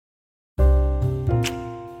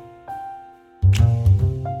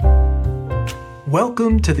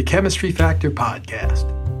Welcome to the Chemistry Factor podcast,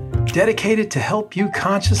 dedicated to help you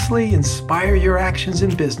consciously inspire your actions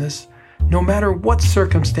in business, no matter what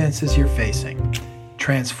circumstances you're facing,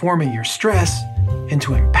 transforming your stress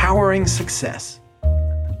into empowering success.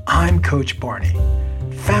 I'm Coach Barney,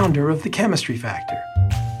 founder of the Chemistry Factor.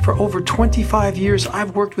 For over 25 years,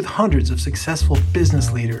 I've worked with hundreds of successful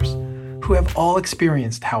business leaders who have all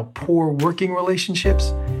experienced how poor working relationships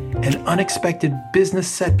and unexpected business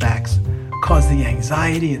setbacks cause the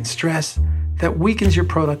anxiety and stress that weakens your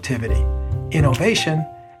productivity, innovation,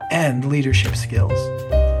 and leadership skills.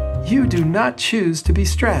 You do not choose to be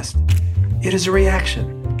stressed. It is a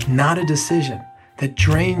reaction, not a decision, that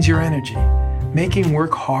drains your energy, making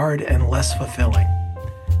work hard and less fulfilling.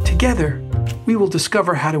 Together, we will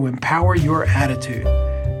discover how to empower your attitude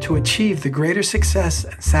to achieve the greater success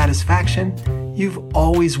and satisfaction you've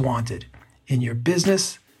always wanted in your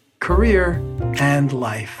business, career, and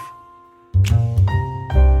life.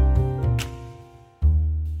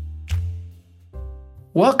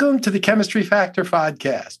 Welcome to the Chemistry Factor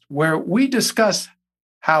podcast, where we discuss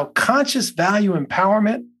how conscious value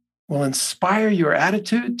empowerment will inspire your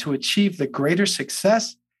attitude to achieve the greater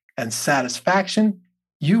success and satisfaction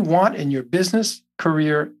you want in your business,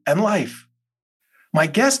 career, and life. My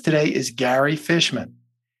guest today is Gary Fishman.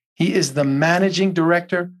 He is the managing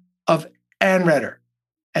director of Anretter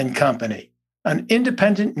and Company, an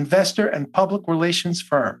independent investor and public relations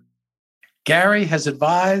firm. Gary has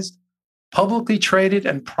advised publicly traded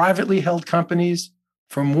and privately held companies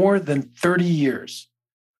for more than 30 years,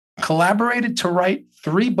 collaborated to write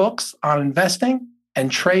 3 books on investing and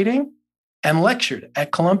trading, and lectured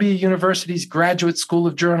at Columbia University's Graduate School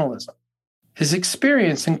of Journalism. His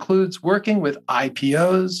experience includes working with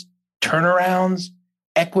IPOs, turnarounds,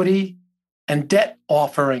 equity, and debt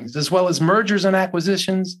offerings, as well as mergers and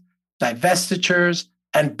acquisitions, divestitures,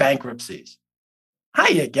 and bankruptcies.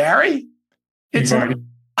 Hiya, Gary.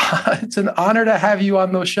 It's an honor to have you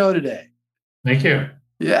on the show today. Thank you.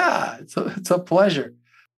 Yeah, it's a pleasure.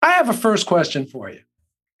 I have a first question for you.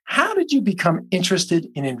 How did you become interested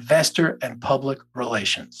in investor and public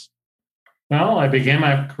relations? Well, I began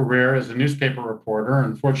my career as a newspaper reporter.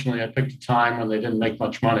 Unfortunately, I picked a time when they didn't make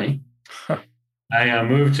much money. I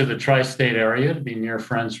moved to the tri-state area to be near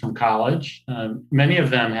friends from college. Many of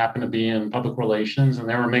them happened to be in public relations, and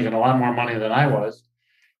they were making a lot more money than I was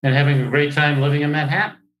and having a great time living in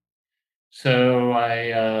Manhattan. So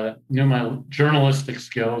I knew my journalistic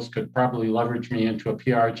skills could probably leverage me into a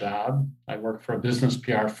PR job. I worked for a business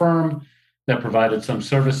PR firm that provided some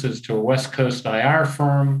services to a West Coast IR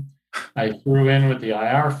firm. I threw in with the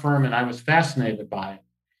IR firm, and I was fascinated by it.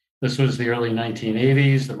 This was the early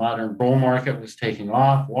 1980s. The modern bull market was taking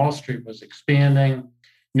off. Wall Street was expanding.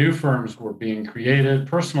 New firms were being created.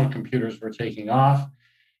 Personal computers were taking off.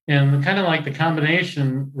 And kind of like the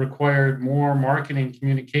combination required more marketing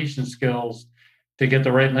communication skills to get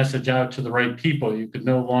the right message out to the right people. You could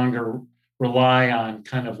no longer rely on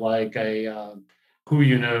kind of like a who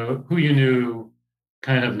you knew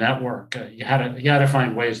kind of network. You had to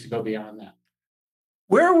find ways to go beyond that.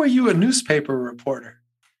 Where were you a newspaper reporter?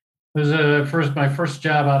 It was my first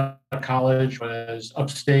job out of college was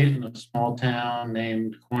upstate in a small town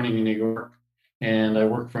named Corning, New York. And I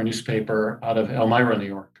worked for a newspaper out of Elmira, New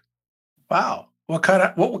York. Wow. What kind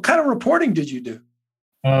of reporting did you do?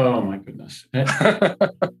 Oh, my goodness.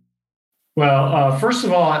 Well, first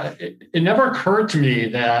of all, it never occurred to me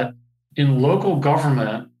that in local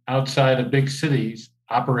government outside of big cities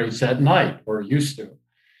operates at night, or used to.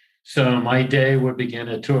 So my day would begin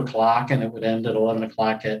at 2:00 and it would end at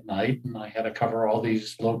 11:00 at night. And I had to cover all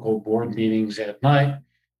these local board meetings at night,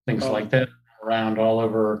 things like that, around all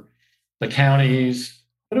over the counties.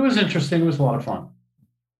 But it was interesting. It was a lot of fun.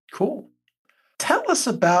 Cool. Tell us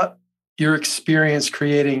about your experience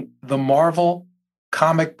creating the Marvel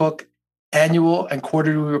comic book annual and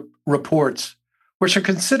quarterly reports, which are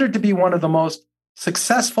considered to be one of the most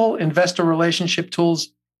successful investor relationship tools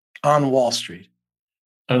on Wall Street.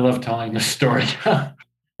 I love telling this story. I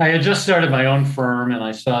had just started my own firm, and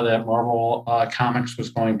I saw that Marvel Comics was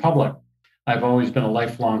going public. I've always been a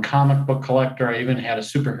lifelong comic book collector. I even had a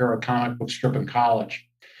superhero comic book strip in college.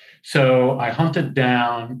 So I hunted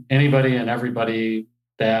down anybody and everybody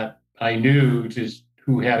that I knew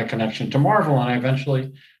who had a connection to Marvel, and I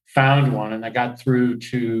eventually found one, and I got through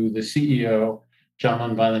to the CEO, a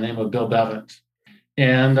gentleman by the name of Bill Bevins.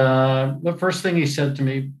 And the first thing he said to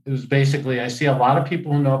me was basically, I see a lot of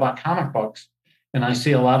people who know about comic books, and I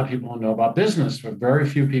see a lot of people who know about business, but very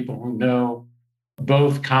few people who know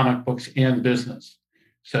both comic books and business.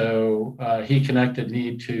 So he connected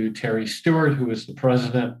me to Terry Stewart, who was the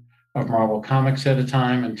president of Marvel Comics at a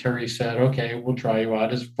time. And Terry said, okay, we'll try you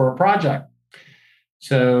out as for a project.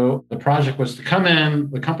 So the project was to come in.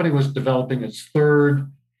 The company was developing its third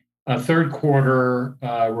quarter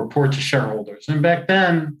report to shareholders. And back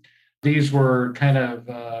then, these were kind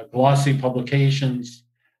of glossy publications,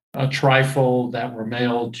 trifold that were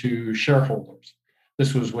mailed to shareholders.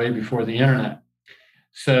 This was way before the internet.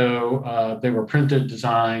 So they were printed,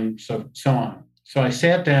 designed, so on. So I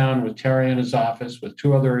sat down with Terry in his office with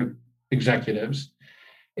two other executives,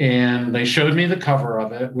 and they showed me the cover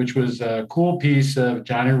of it, which was a cool piece of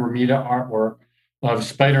Johnny Romita artwork of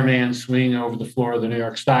Spider-Man swinging over the floor of the New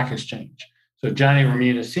York Stock Exchange. So Johnny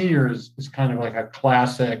Romita Sr. is kind of like a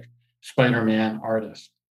classic Spider-Man artist.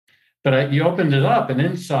 But you opened it up, and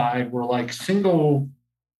inside were like single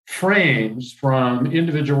frames from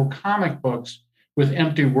individual comic books with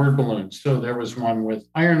empty word balloons. So there was one with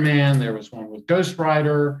Iron Man, there was one with Ghost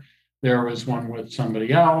Rider, there was one with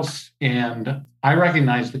somebody else. And I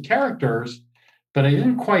recognized the characters, but I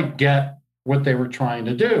didn't quite get what they were trying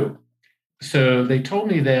to do. So they told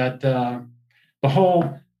me that the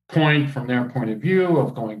whole point from their point of view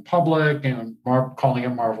of going public and calling it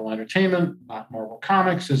Marvel Entertainment, not Marvel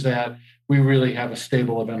Comics, is that we really have a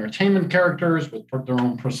stable of entertainment characters with their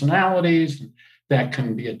own personalities that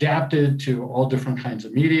can be adapted to all different kinds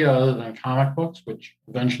of media other than comic books, which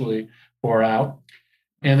eventually bore out.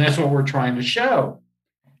 And that's what we're trying to show.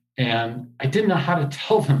 And I didn't know how to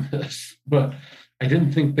tell them this, but I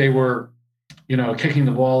didn't think they were, kicking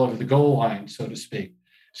the ball over the goal line, so to speak.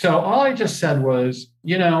 So all I just said was,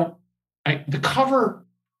 the cover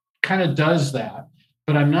kind of does that,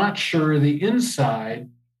 but I'm not sure the inside,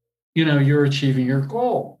 you're achieving your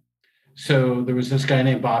goal. So there was this guy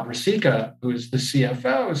named Bob Rasica, who is the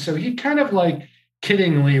CFO. So he kind of like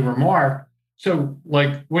kiddingly remarked, so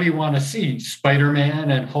like, what do you want to see?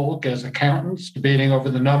 Spider-Man and Hulk as accountants debating over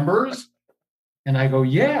the numbers? And I go,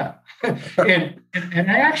 yeah. and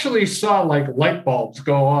I actually saw like light bulbs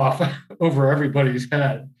go off over everybody's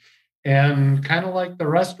head. And kind of like the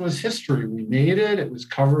rest was history. We made it. It was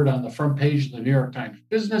covered on the front page of the New York Times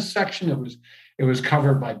business section. It was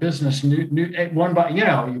covered by Business New one by,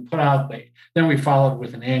 you put out then we followed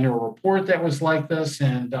with an annual report that was like this.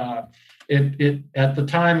 And it at the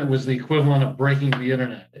time, it was the equivalent of breaking the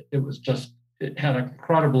internet. It had an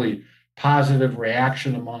incredibly positive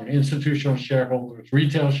reaction among institutional shareholders,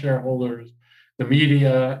 retail shareholders, the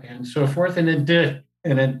media, and so forth. And it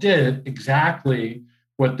did exactly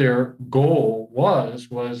what their goal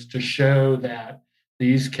was to show that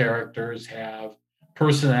these characters have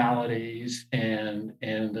personalities and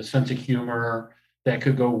a sense of humor that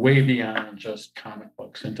could go way beyond just comic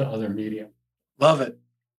books into other media. Love it.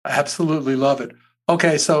 I absolutely love it.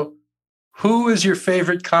 Okay, so who is your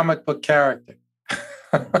favorite comic book character?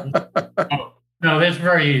 Oh, no, that's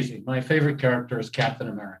very easy. My favorite character is Captain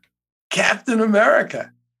America. Captain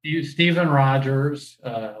America. Stephen Rogers,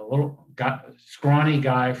 a little scrawny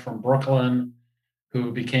guy from Brooklyn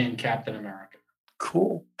who became Captain America.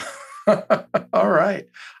 Cool. All right.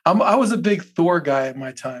 I was a big Thor guy at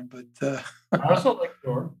my time, but I also like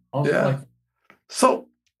Thor. So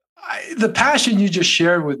the passion you just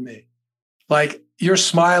shared with me, like you're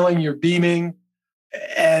smiling, you're beaming,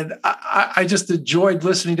 and I just enjoyed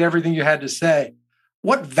listening to everything you had to say.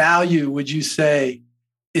 What value would you say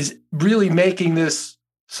is really making this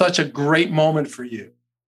such a great moment for you?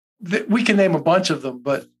 We can name a bunch of them,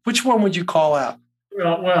 but which one would you call out?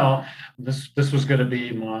 Well, this was going to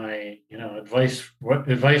be my advice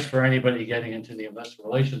for anybody getting into the investor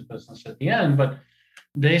relations business at the end. But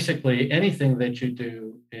basically, anything that you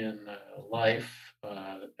do in life,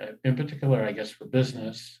 in particular, I guess for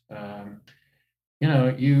business,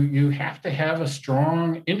 you have to have a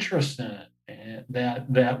strong interest in it, and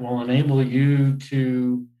that will enable you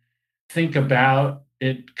to think about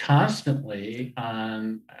it constantly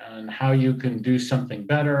on how you can do something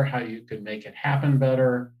better, how you can make it happen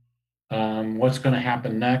better, what's going to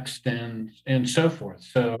happen next, and so forth.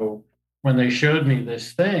 So when they showed me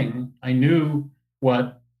this thing, I knew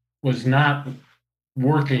what was not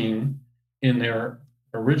working in their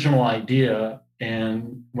original idea.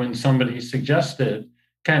 And when somebody suggested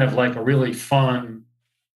kind of like a really fun,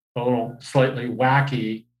 a little slightly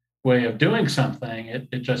wacky way of doing something, it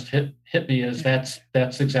just hit me as that's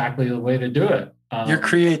exactly the way to do it. Your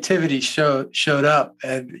creativity showed up,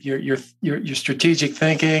 and your strategic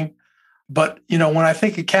thinking. But when I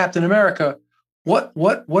think of Captain America, what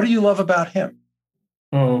do you love about him?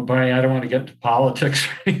 Oh, Barney, I don't want to get into politics.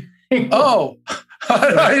 Oh,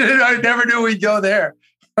 I never knew we'd go there.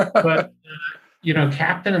 But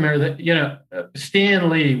Captain America, Stan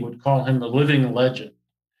Lee would call him the living legend.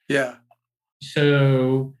 Yeah.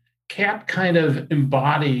 So Cap kind of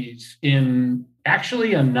embodies in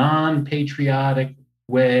actually a non-patriotic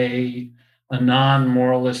way, a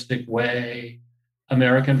non-moralistic way,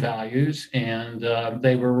 American values. And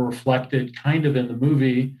they were reflected kind of in the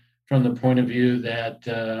movie from the point of view that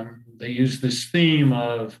they use this theme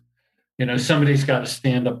of, somebody's got to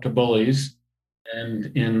stand up to bullies.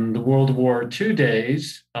 And in the World War II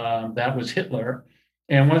days, that was Hitler.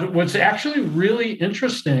 And what's actually really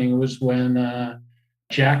interesting was when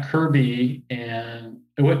Jack Kirby and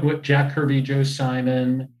what Jack Kirby, Joe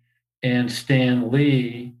Simon, and Stan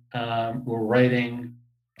Lee were writing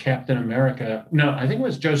Captain America. No, I think it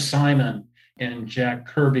was Joe Simon and Jack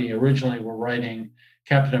Kirby originally were writing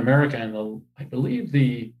Captain America in I believe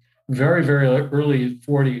the very, very early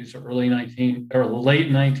 40s or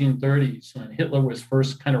late 1930s when Hitler was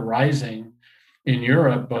first kind of rising in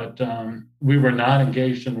Europe, but we were not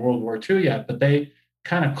engaged in World War II yet. But they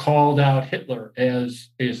kind of called out Hitler as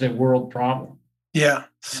a world problem. Yeah.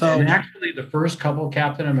 And actually, the first couple of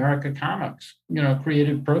Captain America comics,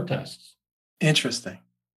 created protests. Interesting.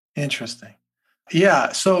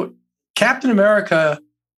 Yeah. So Captain America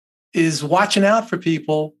is watching out for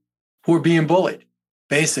people who are being bullied,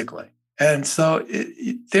 basically. And so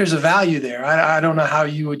there's a value there. I don't know how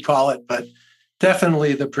you would call it, but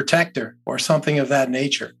definitely the protector or something of that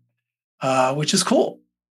nature, which is cool.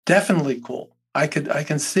 Definitely cool. I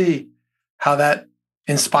can see how that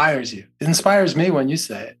inspires you. It inspires me when you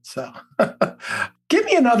say it. So give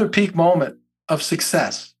me another peak moment of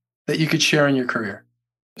success that you could share in your career.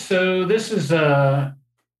 So this is I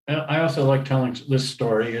also like telling this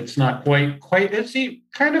story. It's not quite it's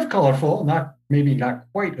kind of colorful, maybe not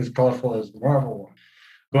quite as colorful as the Marvel one.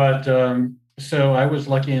 But so I was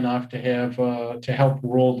lucky enough to have to help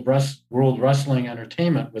World Wrestling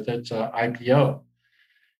Entertainment with its IPO.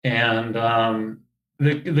 And all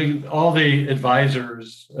the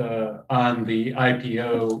advisors on the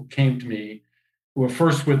IPO came to me. Well,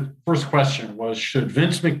 first question was, should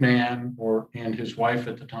Vince McMahon and his wife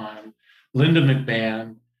at the time, Linda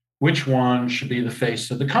McMahon, which one should be the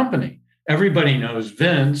face of the company? Everybody knows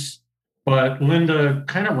Vince, but Linda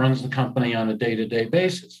kind of runs the company on a day-to-day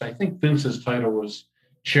basis. I think Vince's title was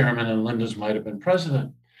chairman and Linda's might have been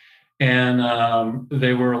president. And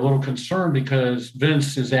they were a little concerned because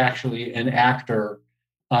Vince is actually an actor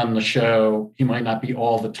on the show. He might not be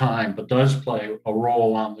all the time, but does play a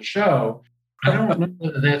role on the show. I don't know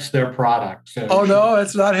whether that's their product. So no,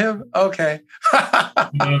 it's not him? Okay.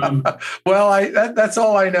 Well, that's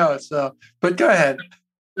all I know. So, but go ahead.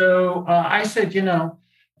 So I said,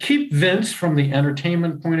 keep Vince from the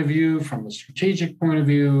entertainment point of view, from the strategic point of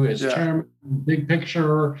view, as chairman, big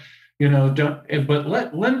picture, but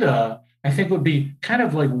let Linda, I think would be kind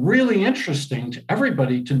of like really interesting to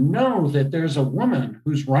everybody to know that there's a woman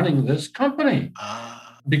who's running this company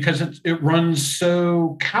because it runs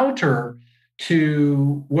so counter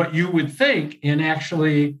to what you would think, and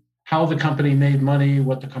actually how the company made money,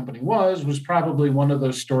 what the company was probably one of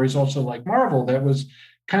those stories also like Marvel that was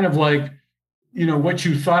kind of like, what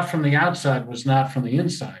you thought from the outside was not from the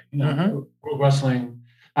inside. World Wrestling,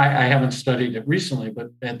 I haven't studied it recently,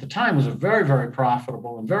 but at the time was a very, very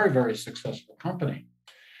profitable and very, very successful company.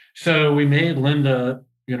 So we made Linda,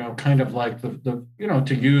 kind of like the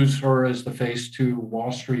to use her as the face to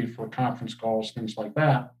Wall Street for conference calls, things like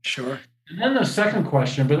that. Sure. And then the second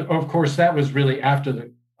question, but of course that was really after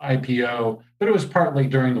the IPO, but it was partly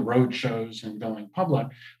during the road shows and going public.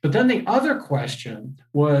 But then the other question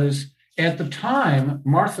was, at the time,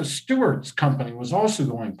 Martha Stewart's company was also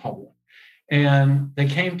going public. And they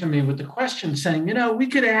came to me with the question saying, we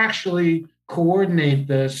could actually coordinate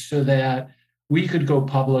this so that we could go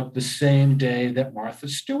public the same day that Martha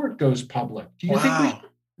Stewart goes public. Do you think we should?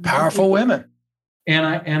 Powerful women. And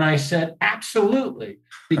I said, absolutely,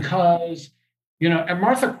 because, and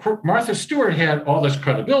Martha Stewart had all this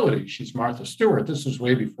credibility. She's Martha Stewart. This was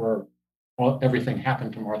way before everything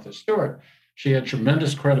happened to Martha Stewart. She had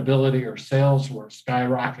tremendous credibility. Her sales were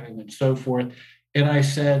skyrocketing and so forth. And I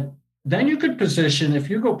said, then you could position, if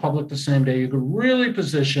you go public the same day, you could really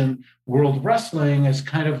position World Wrestling as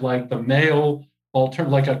kind of like the male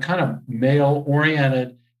like a kind of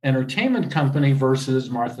male-oriented entertainment company versus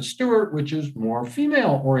Martha Stewart, which is more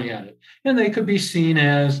female-oriented. And they could be seen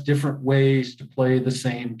as different ways to play the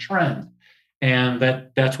same trend. And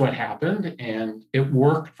that's what happened. And it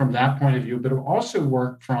worked from that point of view, but it also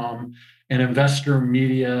worked from an investor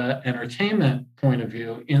media entertainment point of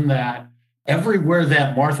view in that everywhere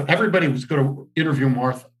that everybody was going to interview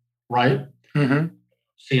Martha, right? Mm-hmm.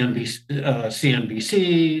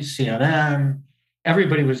 CNBC, CNN,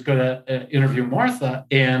 everybody was going to interview Martha.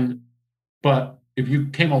 But if you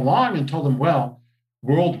came along and told them, well,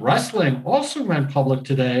 World Wrestling also went public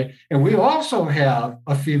today, and we also have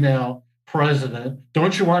a female president.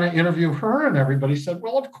 Don't you want to interview her? And everybody said,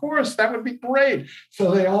 well, of course, that would be great. So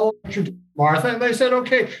they all introduced Martha, and they said,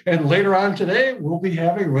 okay. And later on today, we'll be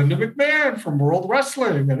having Linda McMahon from World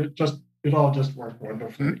Wrestling. And it all just worked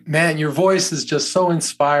wonderfully. Man, your voice is just so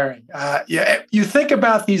inspiring. Yeah, you think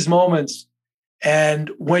about these moments, and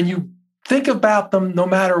when you think about them, no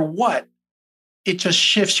matter what, it just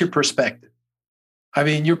shifts your perspective. I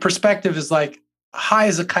mean, your perspective is like high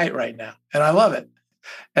as a kite right now, and I love it.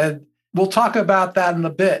 And we'll talk about that in a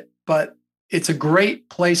bit, but it's a great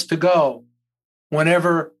place to go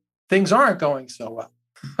whenever things aren't going so well.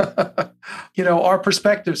 Our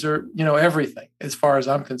perspectives are, everything as far as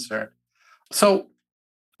I'm concerned. So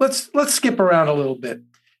let's skip around a little bit.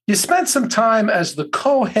 You spent some time as the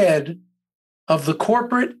co-head of the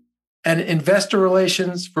corporate and investor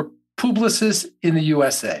relations for Publicis in the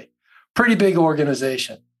USA. Pretty big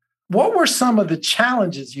organization. What were some of the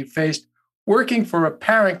challenges you faced working for a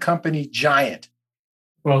parent company giant?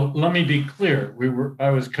 Well, let me be clear. I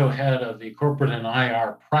was co-head of the corporate and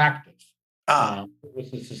IR practice.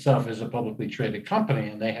 Publicis itself is a publicly traded company,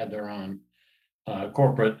 and they had their own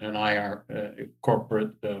corporate and IR,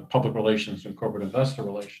 public relations and corporate investor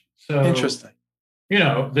relations. So interesting.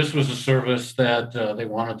 This was a service that they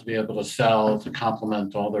wanted to be able to sell to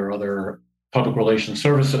complement all their other public relations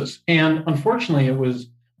services. And unfortunately,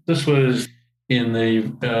 this was in the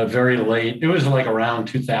very late, it was like around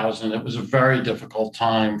 2000. It was a very difficult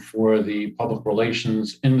time for the public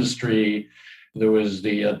relations industry. There was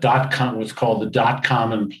the what's called the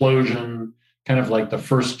dot-com implosion, kind of like the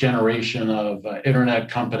first generation of internet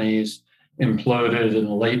companies imploded in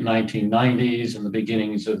the late 1990s and the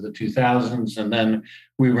beginnings of the 2000s. And then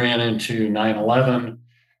we ran into 9/11,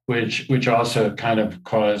 which also kind of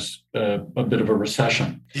caused a bit of a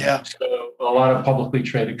recession. Yeah. So a lot of publicly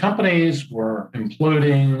traded companies were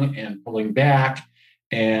imploding and pulling back,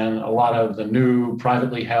 and a lot of the new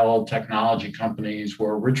privately held technology companies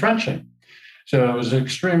were retrenching. So it was an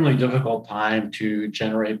extremely difficult time to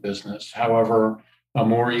generate business. However,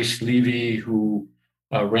 Maurice Levy, who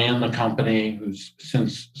ran the company, who's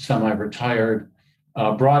since semi-retired,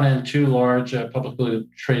 brought in two large publicly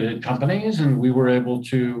traded companies, and we were able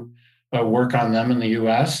to work on them in the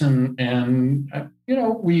U.S. And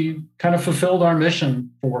we kind of fulfilled our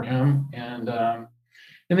mission for him. And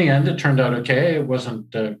in the end, it turned out okay. It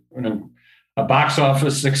wasn't a box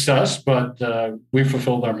office success, but we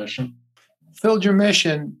fulfilled our mission. Fulfilled your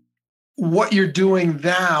mission. What you're doing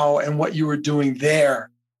now and what you were doing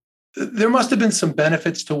there, there must have been some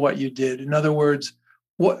benefits to what you did. In other words,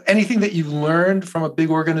 anything that you learned from a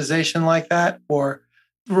big organization like that, or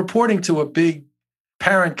reporting to a big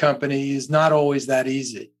parent company is not always that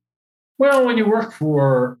easy. Well, when you work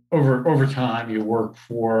for over time, you work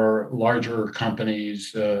for larger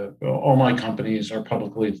companies. All my companies are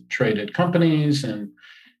publicly traded companies, and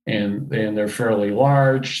they're fairly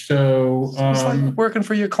large. So it's like working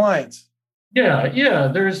for your clients. Yeah.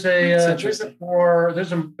 There's a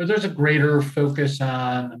greater focus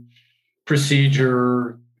on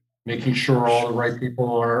procedure, making sure all the right people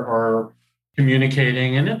are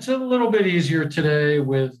communicating. And it's a little bit easier today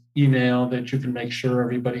with email that you can make sure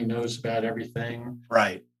everybody knows about everything.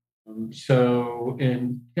 Right. So,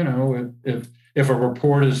 if a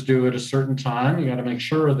report is due at a certain time, you got to make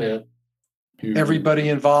sure that everybody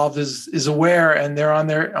involved is aware and they're on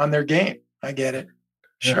their game. I get it.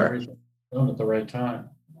 Sure. Done at the right time.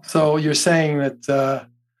 So you're saying that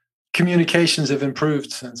communications have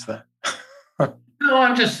improved since then? No,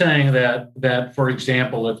 I'm just saying that, for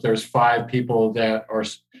example, if there's 5 people that are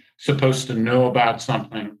supposed to know about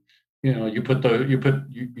something,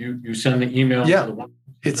 you send the email to the one.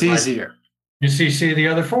 It's easier. You CC the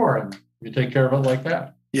other 4 and you take care of it like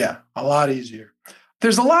that. Yeah, a lot easier.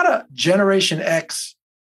 There's a lot of Generation X,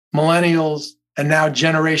 millennials, and now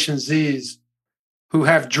Generation Zs who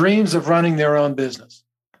have dreams of running their own business.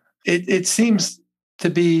 It seems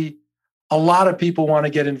to be a lot of people want to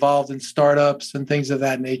get involved in startups and things of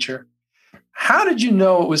that nature. How did you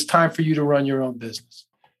know it was time for you to run your own business?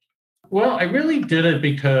 Well, I really did it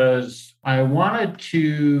because I wanted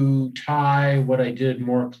to tie what I did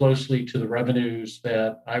more closely to the revenues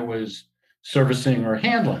that I was servicing or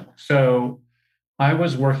handling. So I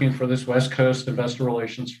was working for this West Coast investor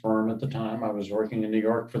relations firm at the time. I was working in New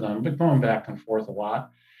York for them, but going back and forth a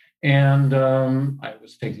lot. And I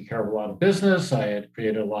was taking care of a lot of business. I had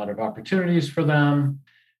created a lot of opportunities for them.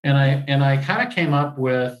 And I kind of came up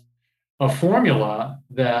with a formula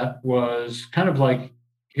that was kind of like,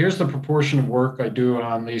 here's the proportion of work I do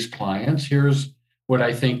on these clients. Here's what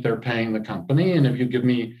I think they're paying the company. And if you give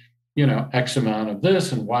me X amount of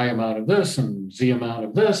this and Y amount of this and Z amount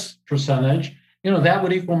of this percentage, that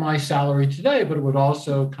would equal my salary today, but it would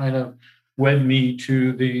also kind of wed me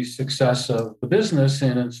to the success of the business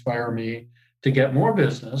and inspire me to get more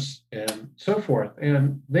business and so forth.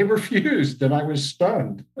 And they refused, and I was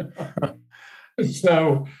stunned.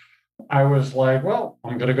 So I was like, well,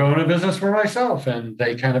 I'm going to go into business for myself. And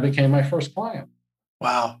they kind of became my first client.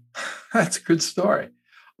 Wow. That's a good story.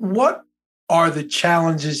 What are the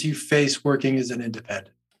challenges you face working as an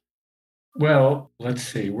independent? Well, let's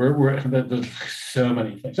see. There's so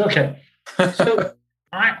many things. Okay. So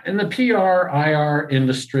in the PR, IR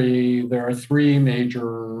industry, there are three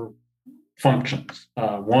major functions.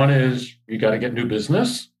 One is you got to get new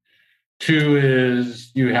business. Two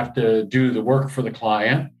is you have to do the work for the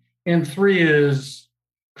client. And three is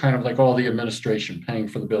kind of like all the administration, paying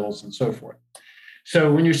for the bills and so forth.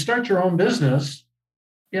 So when you start your own business,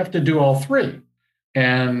 you have to do all three.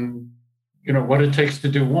 And what it takes to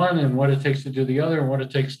do one and what it takes to do the other and what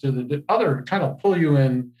it takes to do the other kind of pull you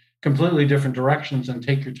in completely different directions and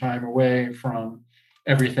take your time away from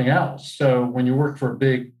everything else. So when you work for a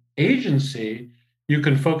big agency, you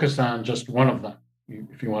can focus on just one of them.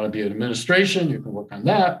 If you want to be in administration, you can work on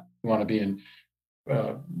that. If you want to be in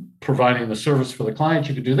providing the service for the client,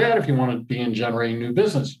 you can do that. If you want to be in generating new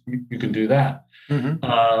business, you can do that.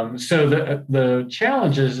 Mm-hmm. So the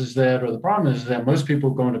challenge is that, or the problem is that most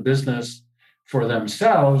people go into business for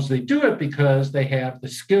themselves. They do it because they have the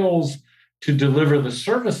skills to deliver the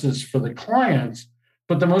services for the clients.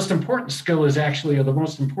 But the most important skill is actually, or the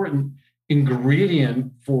most important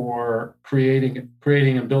ingredient for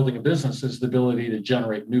creating and building a business is the ability to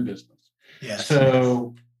generate new business. Yes.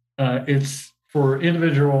 So it's for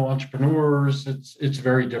individual entrepreneurs, it's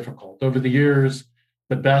very difficult. Over the years,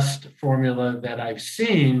 the best formula that I've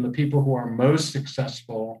seen, the people who are most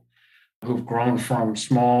successful, who've grown from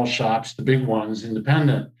small shops to big ones,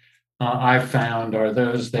 independent, I've found are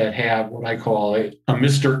those that have what I call a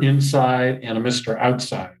Mr. Inside and a Mr.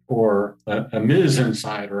 Outside, or a Ms.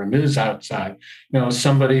 Inside or a Ms. Outside.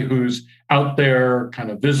 Somebody who's out there kind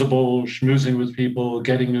of visible, schmoozing with people,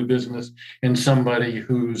 getting new business, and somebody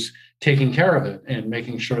who's taking care of it and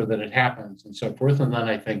making sure that it happens and so forth. And then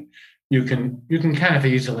I think you can kind of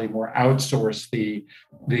easily more outsource the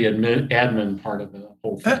admin part of the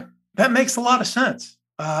whole thing. That makes a lot of sense.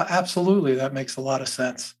 Absolutely, that makes a lot of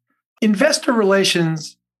sense. Investor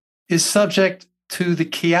relations is subject to the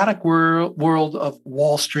chaotic world of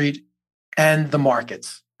Wall Street and the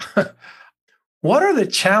markets. What are the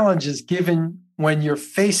challenges given when you're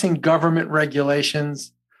facing government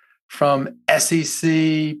regulations from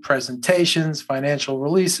SEC, presentations, financial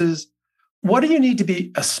releases? What do you need to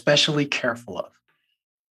be especially careful of?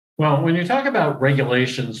 Well, when you talk about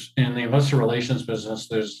regulations in the investor relations business,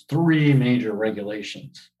 there's three major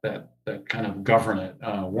regulations that kind of govern it.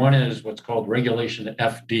 One is what's called Regulation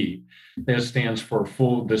FD. That stands for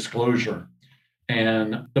full disclosure.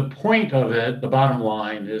 And the point of it, the bottom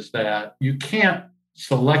line, is that you can't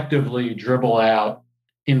selectively dribble out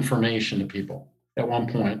information to people. At one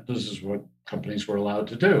point, this is what companies were allowed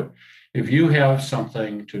to do. If you have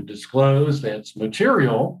something to disclose that's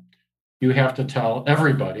material, you have to tell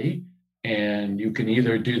everybody, and you can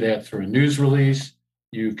either do that through a news release,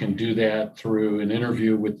 you can do that through an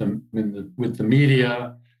interview with the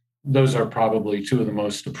media. Those are probably two of the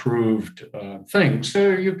most approved things.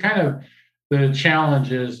 So the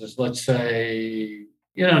challenge is let's say,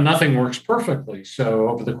 nothing works perfectly. So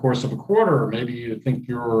over the course of a quarter, maybe you think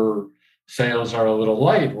your sales are a little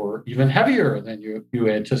light or even heavier than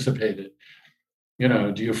you anticipated.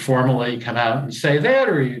 Do you formally come out and say that,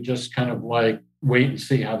 or you just kind of like wait and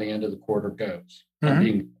see how the end of the quarter goes? Mm-hmm.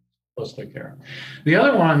 Being close to care. The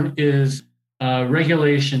other one is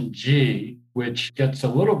Regulation G, which gets a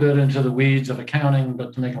little bit into the weeds of accounting,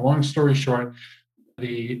 but to make a long story short,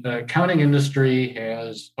 the accounting industry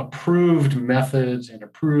has approved methods and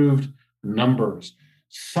approved numbers.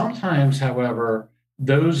 Sometimes, however,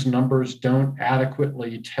 those numbers don't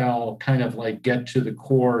adequately get to the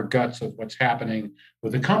core guts of what's happening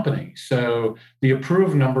with the company. So the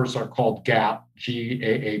approved numbers are called GAAP,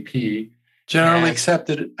 GAAP. Generally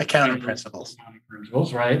accepted accounting principles.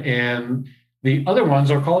 Right? And the other ones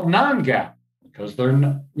are called non-GAAP because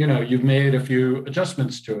they're, you've made a few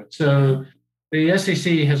adjustments to it. So the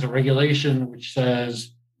SEC has a regulation which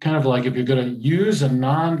says kind of like if you're going to use a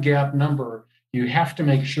non-GAAP number, you have to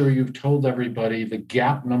make sure you've told everybody the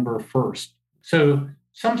GAAP number first. So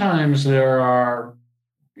sometimes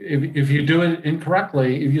if you do it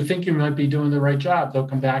incorrectly, if you think you might be doing the right job, they'll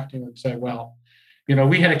come back to you and say, well,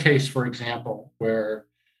 we had a case, for example, where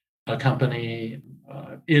a company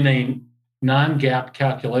in a non-GAAP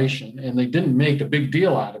calculation, and they didn't make a big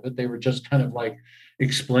deal out of it. They were just kind of like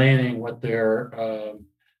explaining what their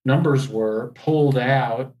numbers were, pulled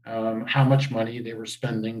out how much money they were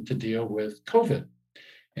spending to deal with COVID.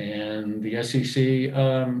 And the SEC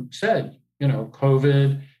said,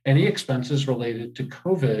 COVID, any expenses related to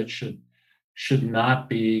COVID should not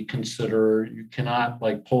be considered. You cannot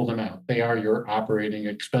pull them out. They are your operating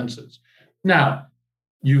expenses. Now,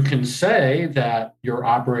 you can say that your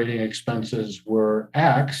operating expenses were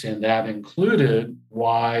X and that included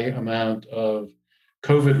Y amount of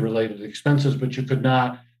COVID-related expenses, but you could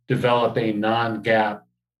not develop a non-GAAP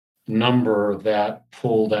number that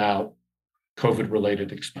pulled out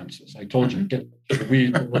COVID-related expenses. I told you, get to the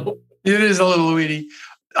weeds a little. It is a little weedy.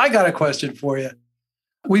 I got a question for you.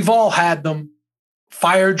 We've all had them.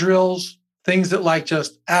 Fire drills, things that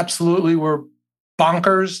just absolutely were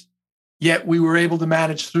bonkers, yet we were able to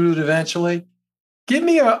manage through it eventually. Give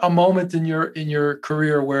me a moment in your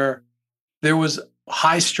career where there was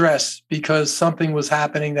high stress because something was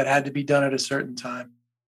happening that had to be done at a certain time.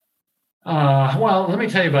 Well, let me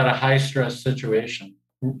tell you about a high stress situation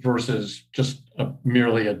versus just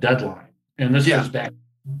merely a deadline. And this goes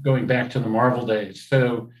going back to the Marvel days.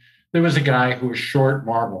 So there was a guy who was short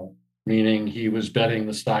Marvel, meaning he was betting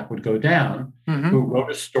the stock would go down, who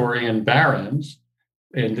wrote a story in Barron's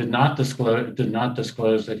and did not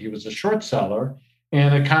disclose that he was a short seller.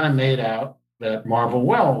 And it kind of made out that Marvel,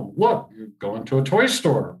 well, look, you go into a toy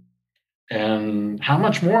store and how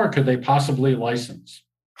much more could they possibly license?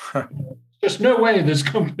 There's no way this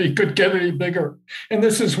company could get any bigger. And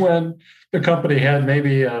this is when the company had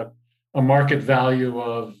maybe a market value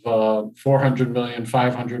of $400 million,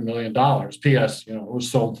 $500 million. P.S., it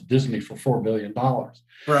was sold to Disney for $4 billion.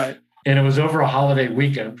 Right. And it was over a holiday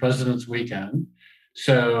weekend, President's weekend.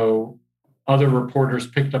 So other reporters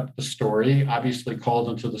picked up the story, obviously called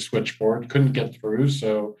into the switchboard, couldn't get through.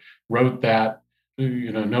 So wrote that,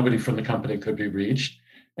 nobody from the company could be reached.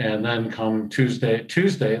 And then come Tuesday,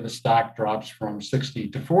 the stock drops from 60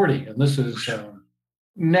 to 40. And this is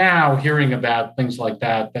now hearing about things like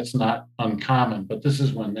that, that's not uncommon, but this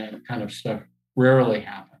is when that kind of stuff rarely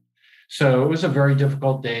happened. So it was a very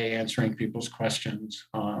difficult day answering people's questions.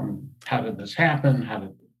 How did this happen? How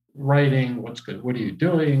did writing? What's good? What are you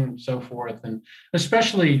doing? So forth. And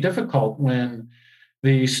especially difficult when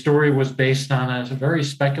the story was based on a very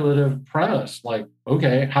speculative premise, like,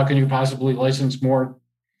 okay, how can you possibly license more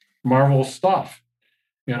Marvel stuff,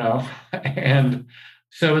 And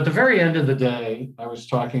so at the very end of the day, I was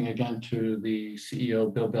talking again to the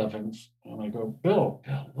CEO, Bill Bevins, and I go, Bill,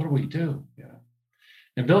 what do we do?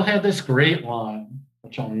 And Bill had this great line,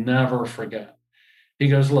 which I'll never forget. He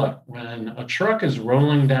goes, look, when a truck is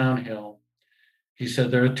rolling downhill, he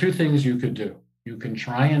said, there are two things you could do. You can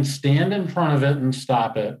try and stand in front of it and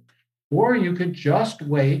stop it, or you could just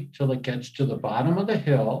wait till it gets to the bottom of the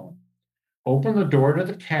hill, open the door to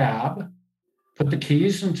the cab, put the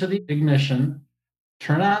keys into the ignition,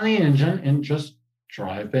 turn on the engine, and just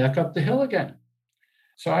drive back up the hill again.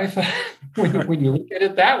 So I thought, when you look at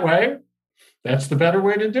it that way, that's the better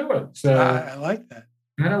way to do it. So I like that.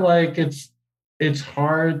 Kind of like it's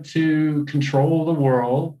hard to control the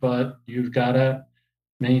world, but you've got to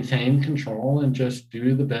maintain control and just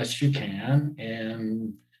do the best you can.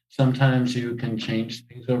 And sometimes you can change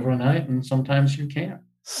things overnight, and sometimes you can't.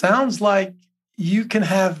 Sounds like you can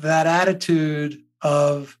have that attitude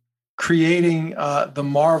of creating the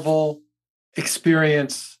Marvel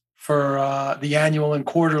experience for the annual and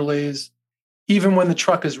quarterlies, even when the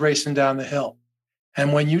truck is racing down the hill.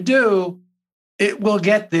 And when you do, it will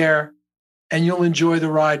get there and you'll enjoy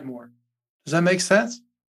the ride more. Does that make sense?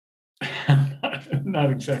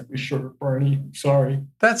 Not exactly sure, Barney. I'm sorry.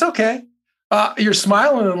 That's okay. You're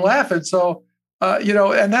smiling and laughing. So,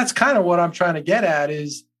 and that's kind of what I'm trying to get at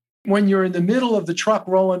is when you're in the middle of the truck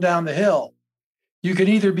rolling down the hill, you can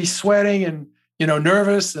either be sweating and,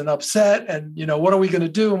 nervous and upset and, what are we going to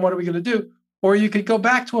do and what are we going to do? Or you could go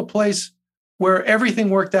back to a place where everything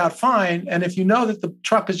worked out fine. And if you know that the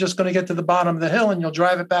truck is just going to get to the bottom of the hill and you'll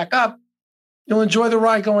drive it back up, you'll enjoy the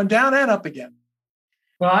ride going down and up again.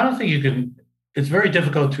 Well, I don't think you can. It's very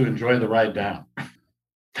difficult to enjoy the ride down.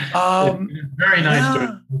 It's very nice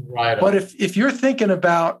to ride up. But if you're thinking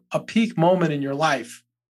about a peak moment in your life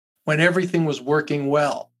when everything was working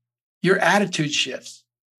well, your attitude shifts.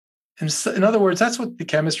 And so, in other words, that's what the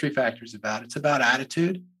chemistry factor is about. It's about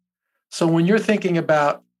attitude. So when you're thinking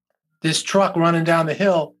about this truck running down the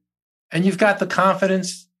hill and you've got the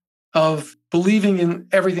confidence of believing in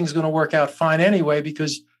everything's going to work out fine anyway,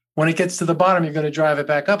 because when it gets to the bottom, you're going to drive it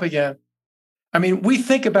back up again. I mean, we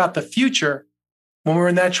think about the future when we're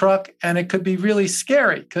in that truck, and it could be really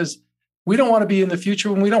scary because We don't want to be in the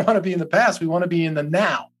future and we don't want to be in the past. We want to be in the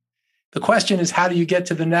now. The question is, how do you get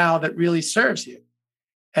to the now that really serves you?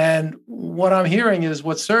 And what I'm hearing is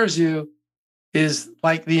what serves you is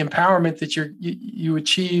like the empowerment that you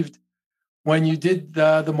achieved when you did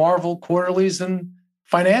the Marvel quarterlies and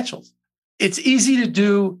financials. It's easy to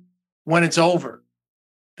do when it's over.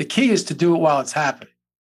 The key is to do it while it's happening.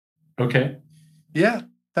 Okay. Yeah,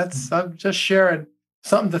 I'm just sharing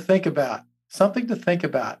something to think about. Something to think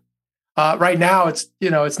about. Right now,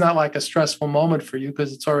 it's not like a stressful moment for you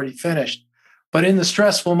because it's already finished. But in the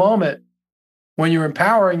stressful moment, when you're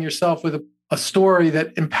empowering yourself with a story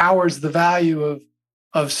that empowers the value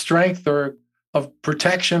of strength or of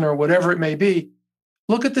protection or whatever it may be,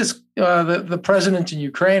 look at this, the president in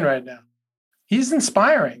Ukraine right now. He's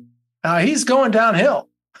inspiring. He's going downhill,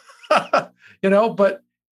 but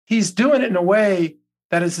he's doing it in a way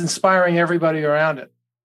that is inspiring everybody around it.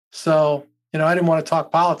 So, I didn't want to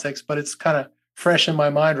talk politics, but it's kind of fresh in my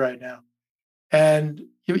mind right now. And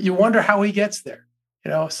you wonder how he gets there.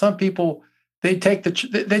 Some people, they take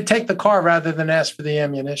the car rather than ask for the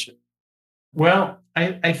ammunition. Well,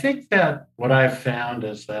 I think that what I've found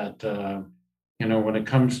is that, when it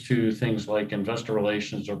comes to things like investor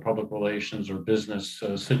relations or public relations or business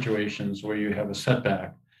situations where you have a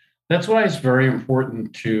setback, that's why it's very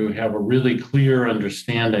important to have a really clear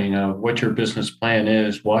understanding of what your business plan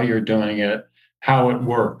is, why you're doing it, how it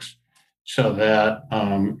works, so that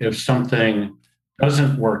if something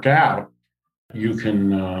doesn't work out, you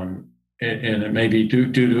can, and it may be due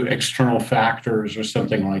to external factors or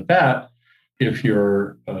something like that. If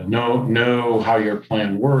you know how your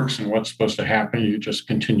plan works and what's supposed to happen, you just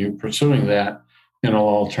continue pursuing that, and it'll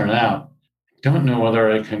all turn out. Don't know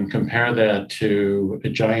whether I can compare that to a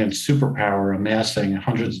giant superpower amassing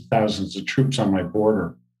hundreds of thousands of troops on my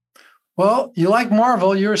border. Well, you like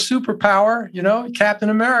Marvel, you're a superpower,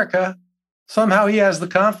 Captain America. Somehow he has the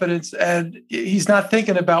confidence and he's not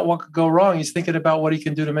thinking about what could go wrong. He's thinking about what he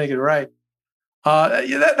can do to make it right.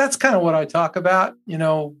 That's kind of what I talk about,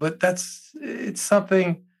 but it's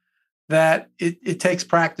something that it takes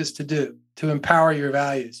practice to do, to empower your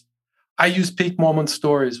values. I use peak moment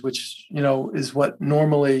stories, which, is what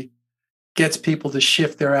normally gets people to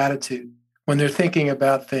shift their attitude when they're thinking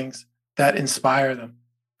about things that inspire them.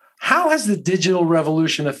 How has the digital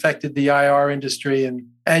revolution affected the IR industry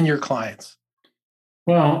and your clients?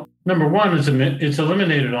 Well, number one, it's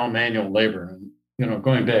eliminated all manual labor. And,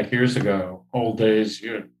 going back years ago, old days,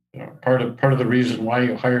 part of the reason why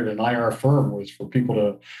you hired an IR firm was for people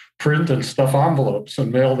to print and stuff envelopes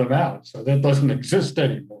and mail them out. So that doesn't exist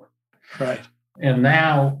anymore. Right. And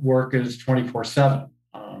now work is 24/7.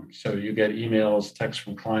 So you get emails, texts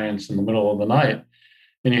from clients in the middle of the night,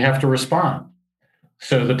 and you have to respond.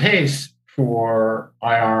 So the pace for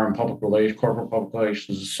IR and corporate public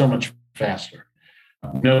relations is so much faster.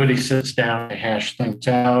 Nobody sits down to hash things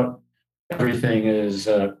out. Everything is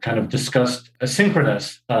kind of discussed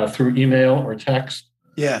asynchronous through email or text.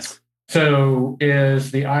 Yes. So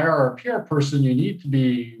as the IR or PR person, you need to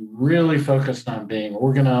be really focused on being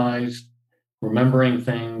organized, remembering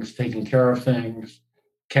things, taking care of things,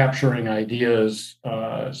 capturing ideas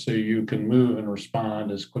so you can move and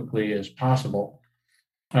respond as quickly as possible.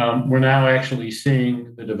 We're now actually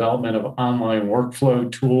seeing the development of online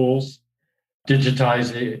workflow tools,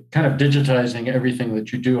 digitizing everything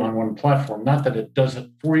that you do on one platform. Not that it does it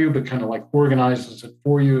for you, but kind of like organizes it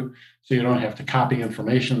for you so you don't have to copy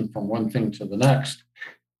information from one thing to the next.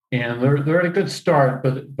 And they're at a good start,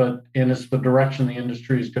 but it's the direction the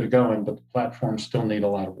industry is going to go in, but the platforms still need a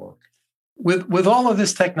lot of work. With all of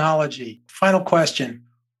this technology, final question,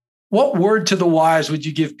 what word to the wise would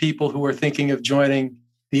you give people who are thinking of joining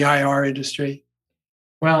the IR industry?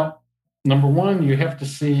 Well, number one, you have to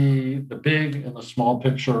see the big and the small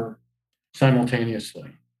picture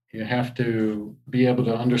simultaneously. You have to be able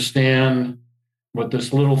to understand what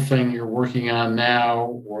this little thing you're working on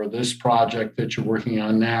now or this project that you're working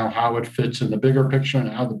on now, how it fits in the bigger picture and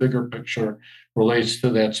how the bigger picture relates to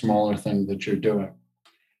that smaller thing that you're doing.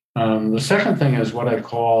 The second thing is what I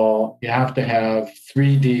call you have to have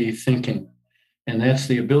 3D thinking, and that's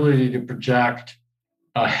the ability to project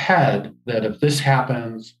ahead that if this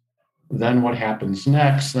happens, then what happens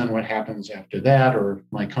next, then what happens after that, or if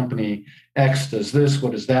my company X does this,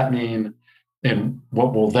 what does that mean, and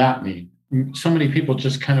what will that mean? So many people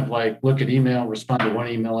just kind of like look at email, respond to one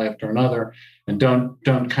email after another, and don't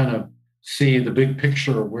kind of see the big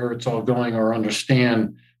picture of where it's all going or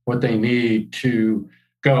understand what they need to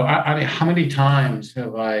go. I mean, how many times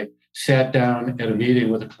have I sat down at a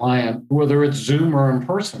meeting with a client, whether it's Zoom or in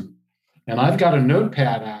person, and I've got a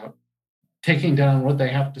notepad out taking down what they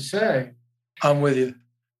have to say. I'm with you.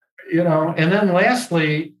 And then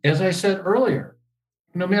lastly, as I said earlier,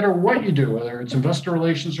 no matter what you do, whether it's investor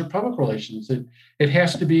relations or public relations, it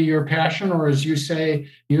has to be your passion, or as you say,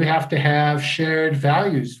 you have to have shared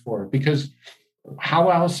values for it, because how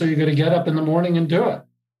else are you going to get up in the morning and do it?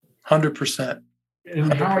 100%.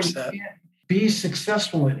 And how you can't be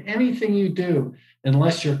successful in anything you do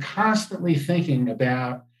unless you're constantly thinking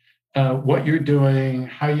about what you're doing,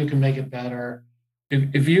 how you can make it better.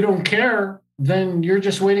 If you don't care, then you're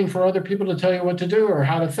just waiting for other people to tell you what to do or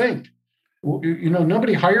how to think.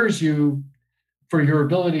 Nobody hires you for your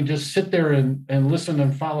ability to just sit there and listen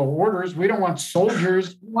and follow orders. We don't want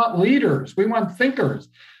soldiers. We want leaders. We want thinkers.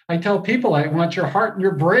 I tell people, I want your heart and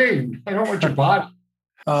your brain. I don't want your body.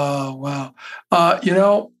 Oh, wow.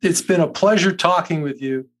 It's been a pleasure talking with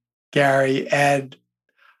you, Gary. And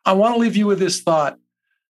I want to leave you with this thought.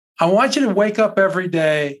 I want you to wake up every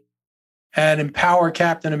day and empower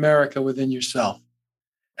Captain America within yourself.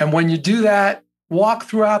 And when you do that, walk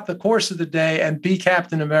throughout the course of the day and be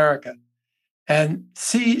Captain America and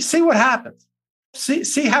see what happens.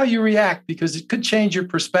 See how you react, because it could change your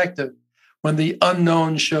perspective when the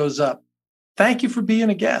unknown shows up. Thank you for being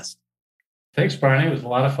a guest. Thanks, Barney. It was a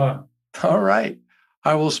lot of fun. All right.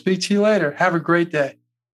 I will speak to you later. Have a great day.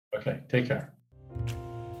 Okay. Take care.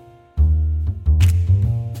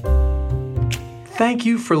 Thank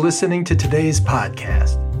you for listening to today's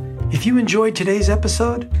podcast. If you enjoyed today's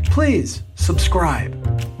episode, please subscribe,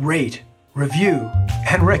 rate, review,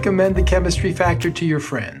 and recommend The Chemistry Factor to your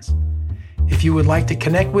friends. If you would like to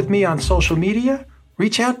connect with me on social media,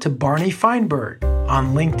 reach out to Barney Feinberg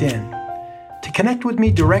on LinkedIn. To connect with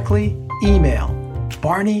me directly, email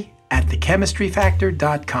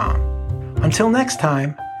barney@thechemistryfactor.com. Until next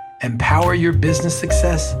time, empower your business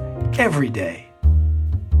success every day.